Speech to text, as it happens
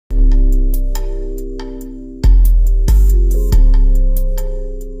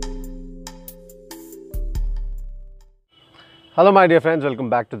Hello my dear friends, welcome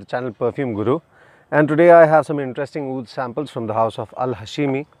back to the channel Perfume Guru, and today I have some interesting oud samples from the house of Al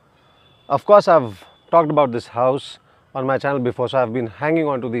Hashimi. Of course, I've talked about this house on my channel before, so I've been hanging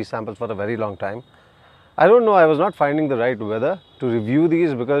on to these samples for a very long time. I don't know, I was not finding the right weather to review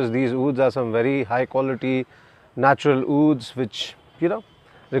these because these ouds are some very high quality natural ouds which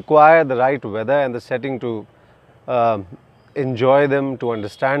require the right weather and the setting to enjoy them, to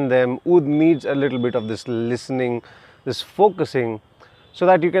understand them. Oud needs a little bit of this listening, this focusing, so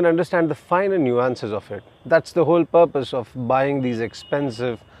that you can understand the finer nuances of it. That's the whole purpose of buying these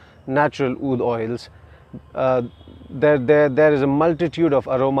expensive natural oud oils. There is a multitude of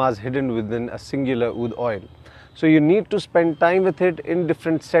aromas hidden within a singular oud oil. So you need to spend time with it in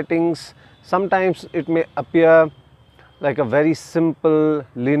different settings. Sometimes it may appear like a very simple,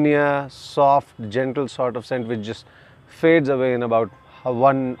 linear, soft, gentle sort of scent which just fades away in about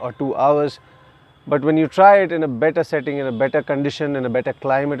 1 or 2 hours. But when you try it in a better setting, in a better condition, in a better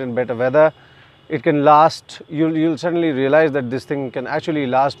climate, in better weather, it can last. You'll suddenly realize that this thing can actually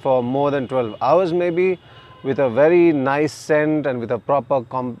last for more than 12 hours maybe, with a very nice scent and with a proper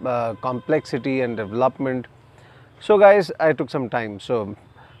complexity and development. So guys, I took some time, so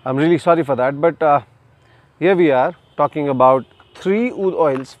I'm really sorry for that, but here we are talking about 3 oud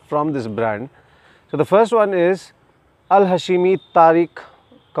oils from this brand. So the first one is Al Hashimi Tariq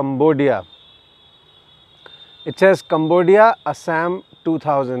Cambodia. It says Cambodia, Assam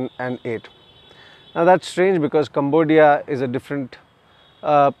 2008. Now that's strange because Cambodia is a different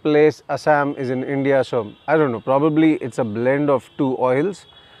place, Assam is in India, so I don't know, probably it's a blend of 2 oils.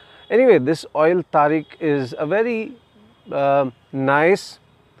 Anyway, this oil Tariq is a very nice,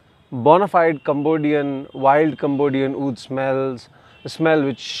 bona fide Cambodian, wild Cambodian oud smell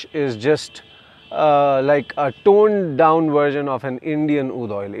which is just like a toned down version of an Indian oud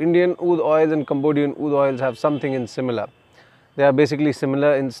oil. Indian oud oils and Cambodian oud oils have something in similar. They are basically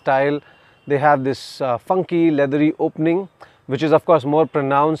similar in style. They have this funky leathery opening, which is of course more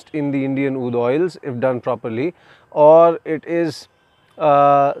pronounced in the Indian oud oils if done properly, or it is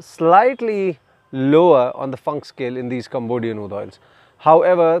slightly lower on the funk scale in these Cambodian oud oils.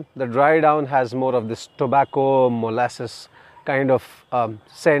 However, the dry down has more of this tobacco molasses kind of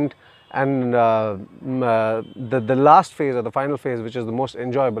scent, and the last phase or the final phase, which is the most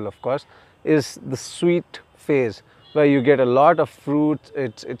enjoyable of course, is the sweet phase where you get a lot of fruit.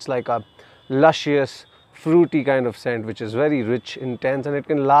 It's like a luscious fruity kind of scent which is very rich, intense, and it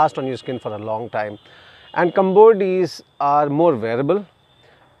can last on your skin for a long time. And Cambodies are more wearable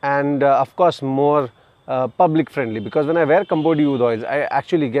and of course more public friendly, because when I wear Cambodian oud oils I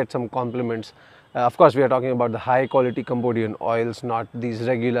actually get some compliments. Of course we are talking about the high quality Cambodian oils, not these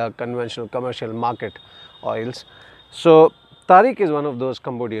regular conventional commercial market oils. So Tariq is one of those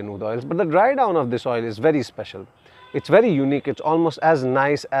Cambodian oud oils, but the dry down of this oil is very special. It's very unique. It's almost as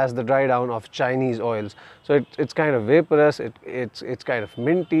nice as the dry down of Chinese oils. So it's kind of vaporous, it's kind of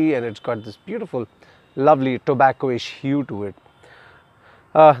minty, and it's got this beautiful lovely tobacco-ish hue to it.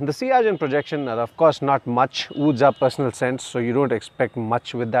 The sillage and projection are of course not much. Ouds are personal scents, so you don't expect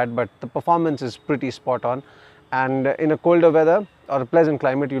much with that, but the performance is pretty spot on. And in a colder weather or a pleasant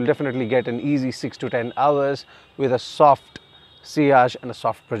climate, you'll definitely get an easy 6 to 10 hours with a soft sillage and a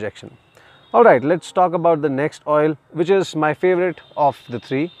soft projection. Alright, let's talk about the next oil, which is my favorite of the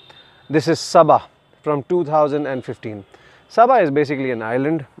 3. This is Sabah from 2015. Sabah is basically an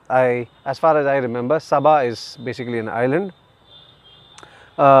island. As far as I remember, Sabah is basically an island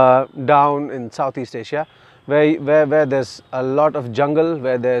down in Southeast Asia, where there's a lot of jungle,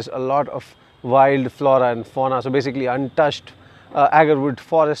 where there's a lot of wild flora and fauna, so basically untouched agarwood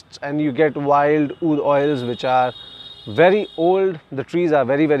forests, and you get wild oud oils which are very old. The trees are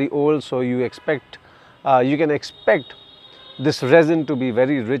very old, so you can expect this resin to be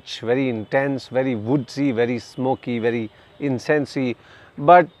very rich, very intense, very woodsy, very smoky, very incensey.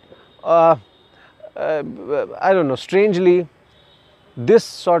 But I don't know, strangely this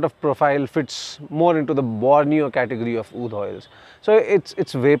sort of profile fits more into the Borneo category of oud oils. So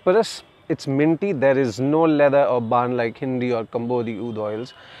it's vaporous, it's minty. There is no leather or barn like Hindi or Cambodian oud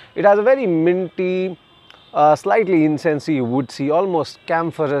oils. It has a very minty, slightly incensey, woodsy, almost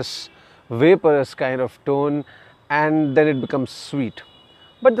camphorous, vaporous kind of tone, and then it becomes sweet.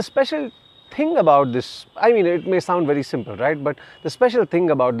 But the special thing about this, I mean, it may sound very simple, right? But the special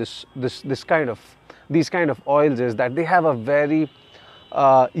thing about these kind of oils is that they have a very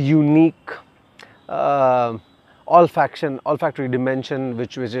unique olfactory dimension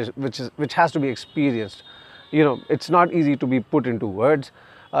which has to be experienced. You know, it's not easy to be put into words.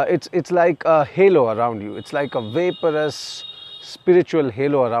 It's like a halo around you. It's like a vaporous spiritual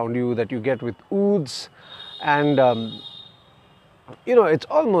halo around you that you get with ouds. And it's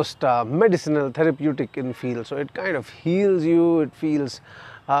almost medicinal, therapeutic in feel. So it kind of heals you. It feels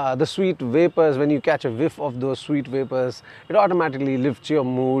the sweet vapors. When you catch a whiff of those sweet vapors, it automatically lifts your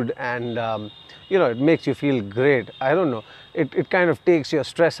mood, and it makes you feel great. I don't know. It kind of takes your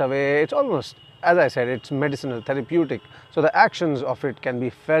stress away. It's almost, as I said, it's medicinal, therapeutic. So the actions of it can be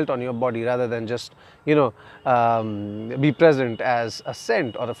felt on your body rather than just, be present as a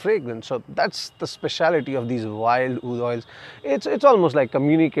scent or a fragrance. So that's the speciality of these wild oud oils. It's almost like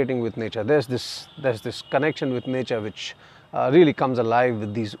communicating with nature. There's this connection with nature which really comes alive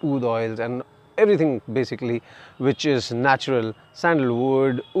with these oud oils, and everything basically which is natural,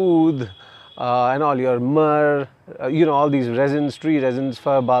 sandalwood, oud, and all your myrrh, all these resins, tree resins,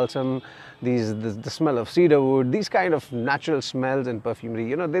 fir balsam, the smell of cedar wood, these kind of natural smells and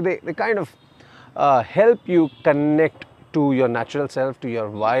perfumery, they kind of help you connect to your natural self, to your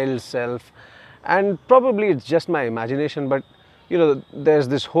wild self. And probably it's just my imagination, but there's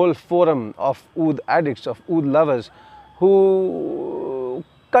this whole forum of oud addicts, of oud lovers, who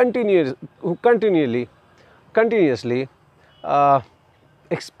continuously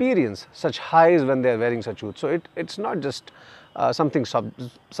experience such highs when they are wearing such oud. So it's not just something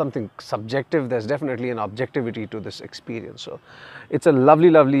subjective. There's definitely an objectivity to this experience. So it's a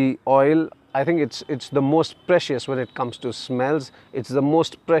lovely oil. I think it's the most precious when it comes to smells. It's the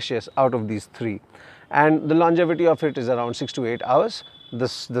most precious out of these three, and the longevity of it is around 6 to 8 hours. The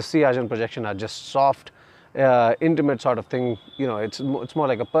sillage and projection are just soft, intimate sort of thing. It's more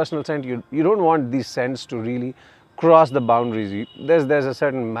like a personal scent. You don't want these scents to really cross the boundaries. There's a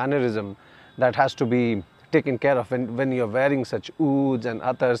certain mannerism that has to be taken care of when you're wearing such ouds and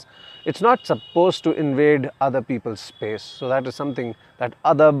athars. It's not supposed to invade other people's space. So that is something that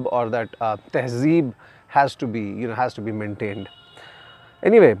adab or that tehzeeb has to be maintained.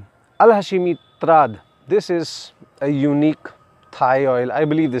 Anyway, Al Hashimi Trad, this is a unique Thai oil. I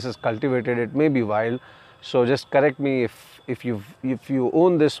believe this is cultivated. It may be wild, so just correct me if you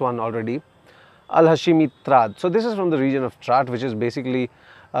own this one already. Al Hashimi Trad. So this is from the region of Trat, which is basically,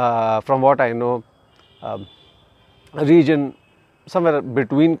 from what I know, a region somewhere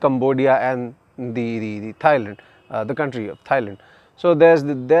between Cambodia and the Thailand, the country of Thailand. So these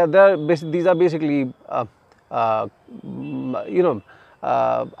are basically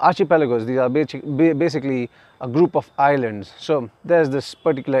archipelagos. These are basically a group of islands. So there's this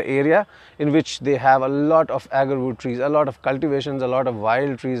particular area in which they have a lot of agarwood trees, a lot of cultivations, a lot of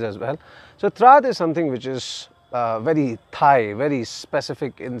wild trees as well. So Trat is something which is very Thai, very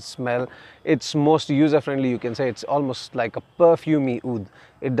specific in smell. It's most user friendly, you can say. It's almost like a perfumey oud.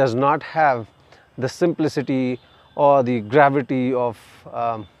 It does not have the simplicity or the gravity of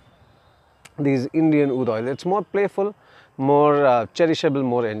these Indian oud oil. It's more playful, more cherishable,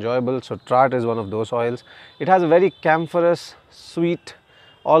 more enjoyable. So Trat is one of those oils. It has a very camphorous, sweet,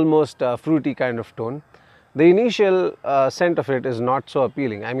 almost fruity kind of tone. The initial scent of it is not so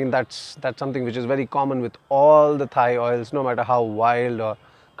appealing. I mean, that's something which is very common with all the Thai oils, no matter how wild or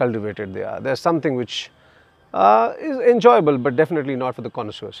cultivated they are. There's something which is enjoyable, but definitely not for the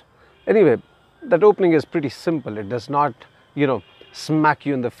connoisseurs. Anyway, that opening is pretty simple. It does not, smack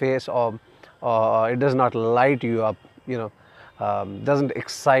you in the face, or it does not light you up, doesn't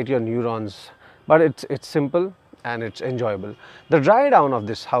excite your neurons, but it's simple and it's enjoyable. The dry down of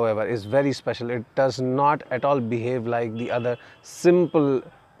this, however, is very special. It does not at all behave like the other simple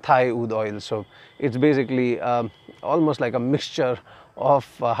Thai oud oil. So it's basically almost like a mixture of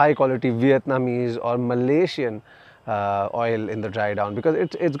high quality Vietnamese or Malaysian oil in the dry down, because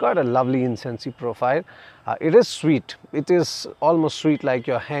it's got a lovely incensey profile. It is sweet. It is almost sweet like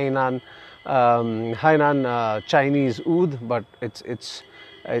your Hainan Chinese oud, but it's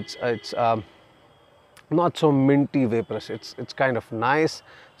not so minty vaporous. It's kind of nice,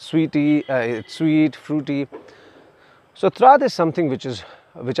 sweety. It's sweet, fruity. So Trat is something which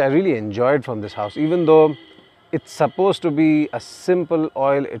I really enjoyed from this house. Even though it's supposed to be a simple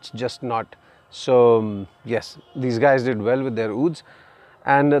oil, it's just not. So yes, these guys did well with their ouds,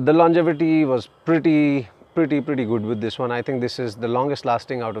 and the longevity was pretty good with this one. I think this is the longest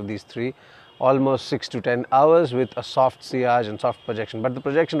lasting out of these three. Almost 6 to 10 hours with a soft sillage and soft projection. But the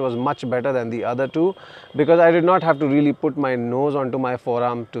projection was much better than the other two, because I did not have to really put my nose onto my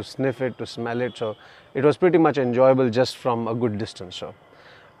forearm to sniff it, to smell it. So it was pretty much enjoyable just from a good distance. So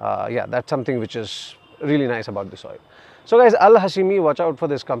yeah, that's something which is really nice about this oil. So guys, Al Hashimi, watch out for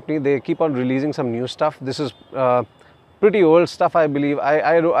this company. They keep on releasing some new stuff. This is pretty old stuff, I believe.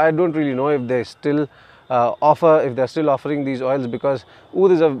 I don't really know if they still if they're still offering these oils, because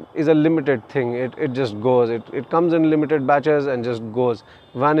oud is a limited thing. It just goes. It comes in limited batches and just goes,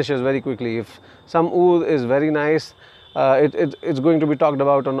 vanishes very quickly. If some oud is very nice, it's going to be talked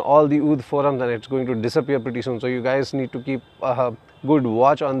about on all the Oud forums, and it's going to disappear pretty soon. So you guys need to keep a good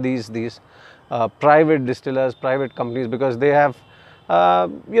watch on these private distillers, private companies, because they have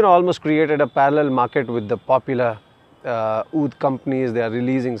almost created a parallel market with the popular Oud companies. They are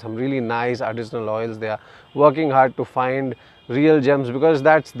releasing some really nice artisanal oils. They are working hard to find real gems, because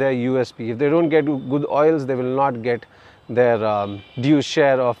that's their USP. If they don't get good oils, they will not get their due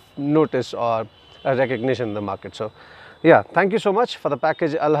share of notice or recognition in the market. So yeah, thank you so much for the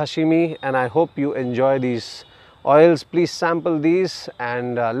package, Al Hashimi, and I hope you enjoy these oils. Please sample these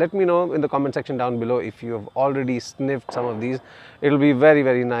and let me know in the comment section down below if you have already sniffed some of these. It'll be very,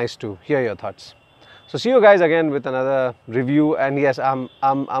 very nice to hear your thoughts. So see you guys again with another review, and yes, I'm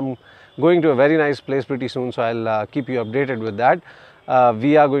going to a very nice place pretty soon, so I'll keep you updated with that.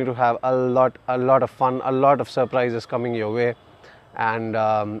 We are going to have a lot of fun, a lot of surprises coming your way, and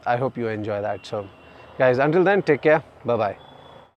I hope you enjoy that. So guys, until then, take care. Bye bye.